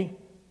only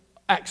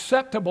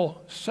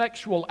acceptable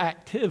sexual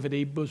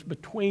activity was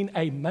between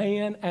a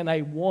man and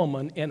a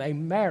woman in a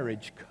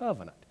marriage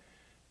covenant?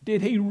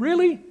 Did he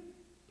really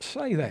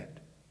say that?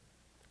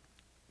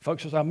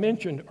 Folks, as I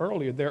mentioned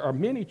earlier, there are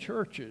many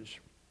churches,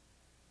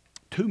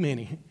 too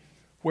many,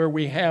 where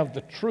we have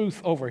the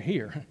truth over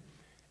here,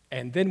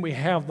 and then we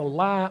have the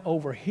lie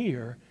over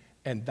here,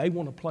 and they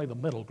want to play the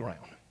middle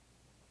ground.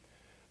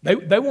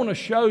 They want to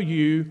show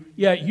you,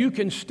 yeah, you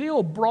can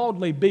still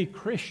broadly be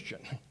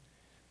Christian.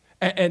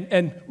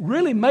 And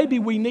really, maybe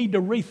we need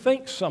to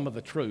rethink some of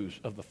the truths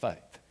of the faith.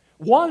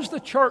 Was the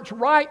church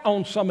right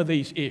on some of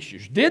these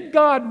issues? Did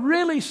God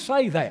really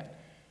say that?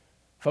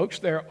 Folks,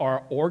 there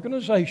are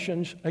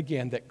organizations,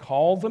 again, that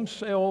call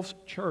themselves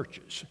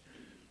churches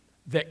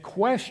that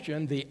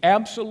question the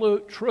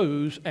absolute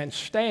truths and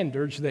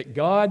standards that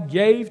God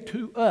gave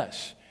to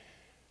us.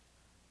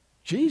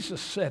 Jesus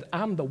said,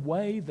 I'm the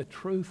way, the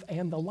truth,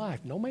 and the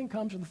life. No man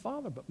comes to the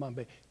Father but by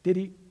me. Did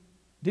he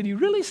Did he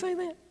really say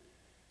that?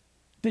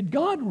 Did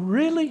God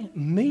really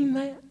mean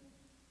that?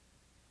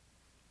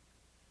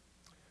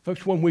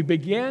 Folks, when we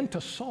begin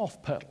to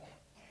soft pedal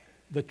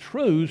the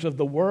truths of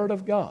the Word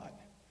of God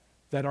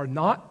that are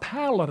not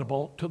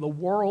palatable to the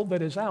world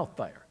that is out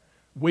there,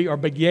 we are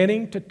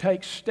beginning to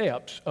take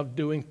steps of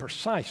doing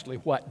precisely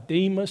what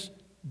Demas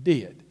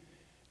did,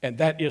 and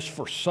that is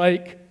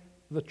forsake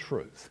the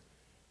truth.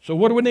 So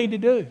what do we need to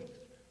do?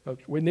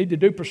 Folks, we need to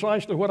do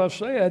precisely what I've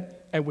said,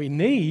 and we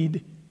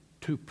need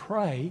to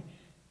pray,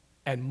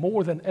 and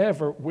more than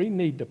ever, we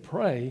need to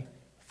pray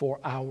for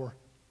our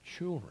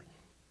children.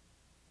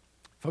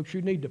 Folks,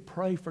 you need to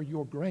pray for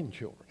your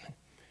grandchildren.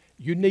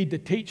 You need to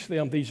teach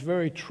them these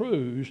very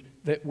truths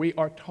that we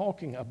are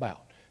talking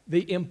about.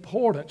 The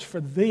importance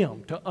for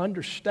them to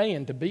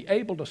understand, to be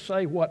able to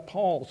say what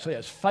Paul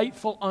says,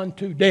 faithful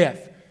unto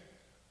death.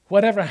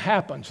 Whatever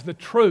happens, the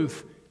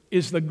truth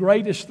is the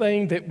greatest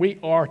thing that we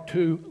are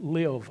to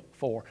live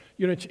for.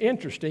 You know, it's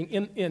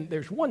interesting.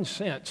 There's one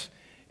sense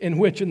in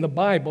which in the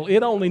Bible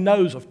it only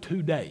knows of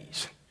 2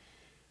 days.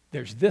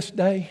 There's this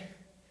day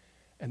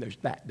and there's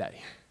that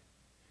day.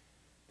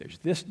 There's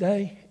this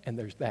day and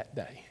there's that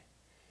day.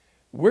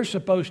 We're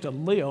supposed to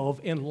live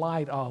in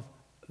light of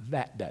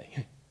that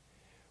day.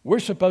 We're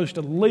supposed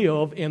to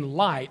live in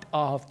light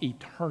of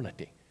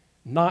eternity,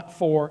 not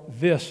for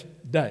this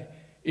day.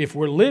 If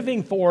we're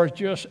living for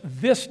just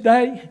this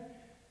day,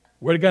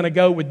 we're going to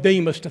go with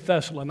Demas to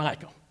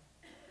Thessalonica.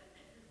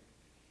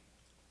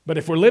 But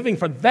if we're living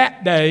for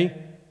that day,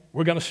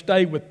 we're going to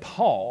stay with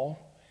Paul,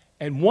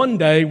 and one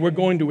day we're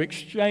going to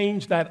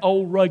exchange that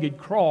old rugged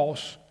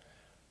cross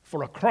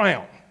for a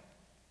crown.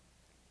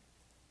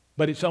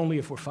 But it's only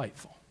if we're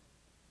faithful.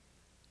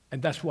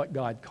 And that's what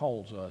God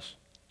calls us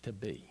to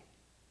be.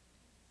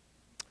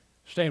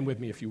 Stand with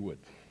me if you would.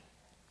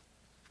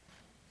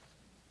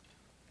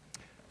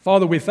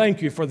 Father, we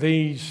thank you for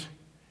these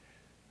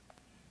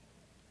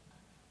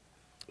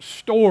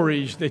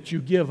stories that you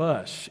give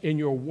us in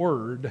your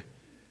word.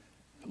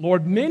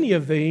 Lord, many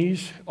of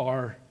these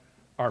are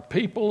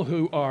people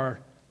who are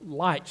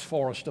lights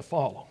for us to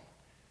follow.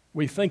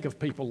 We think of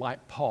people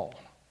like Paul.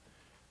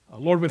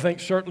 Lord, we think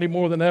certainly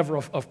more than ever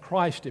of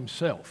Christ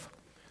himself.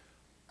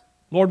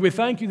 Lord, we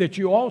thank you that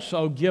you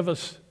also give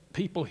us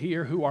people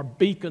here who are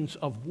beacons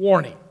of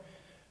warning,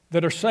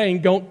 that are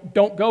saying,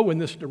 don't go in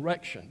this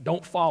direction,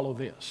 don't follow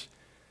this.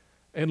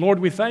 And Lord,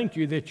 we thank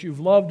you that you've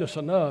loved us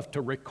enough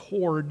to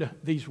record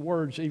these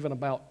words even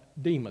about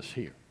Demas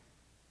here.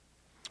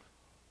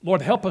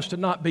 Lord, help us to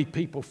not be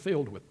people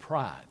filled with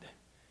pride,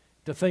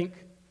 to think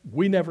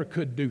we never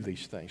could do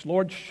these things.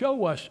 Lord,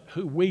 show us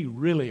who we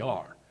really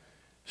are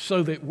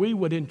so that we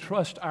would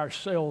entrust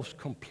ourselves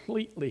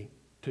completely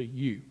to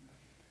you.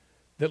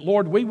 That,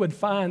 Lord, we would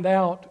find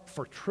out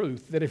for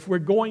truth that if we're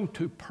going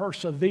to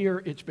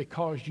persevere, it's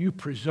because you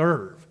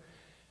preserve.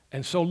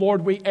 And so,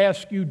 Lord, we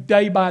ask you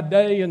day by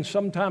day and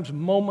sometimes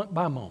moment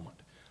by moment,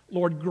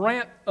 Lord,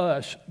 grant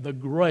us the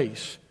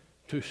grace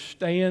to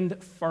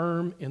stand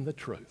firm in the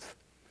truth.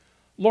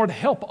 Lord,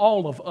 help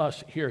all of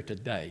us here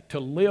today to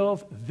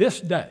live this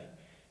day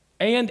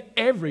and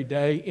every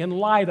day in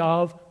light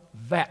of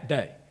that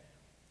day.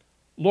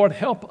 Lord,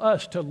 help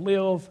us to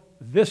live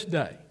this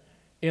day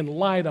in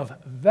light of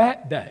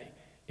that day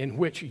in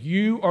which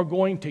you are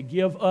going to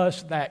give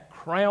us that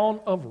crown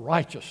of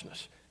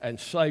righteousness and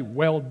say,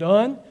 well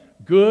done,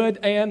 good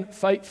and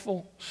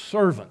faithful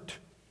servant.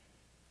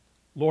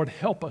 Lord,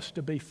 help us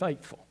to be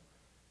faithful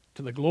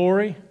to the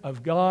glory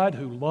of God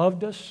who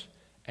loved us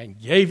and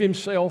gave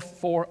himself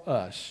for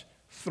us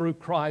through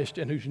Christ,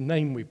 in whose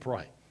name we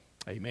pray.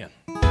 Amen.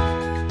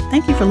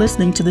 Thank you for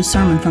listening to this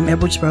sermon from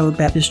Edwards Road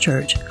Baptist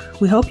Church.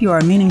 We hope you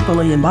are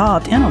meaningfully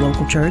involved in a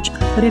local church,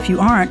 but if you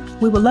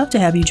aren't, we would love to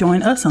have you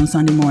join us on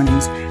Sunday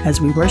mornings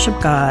as we worship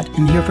God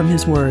and hear from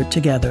His Word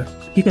together.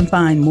 You can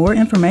find more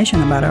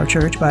information about our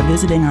church by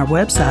visiting our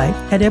website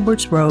at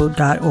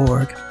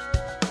edwardsroad.org.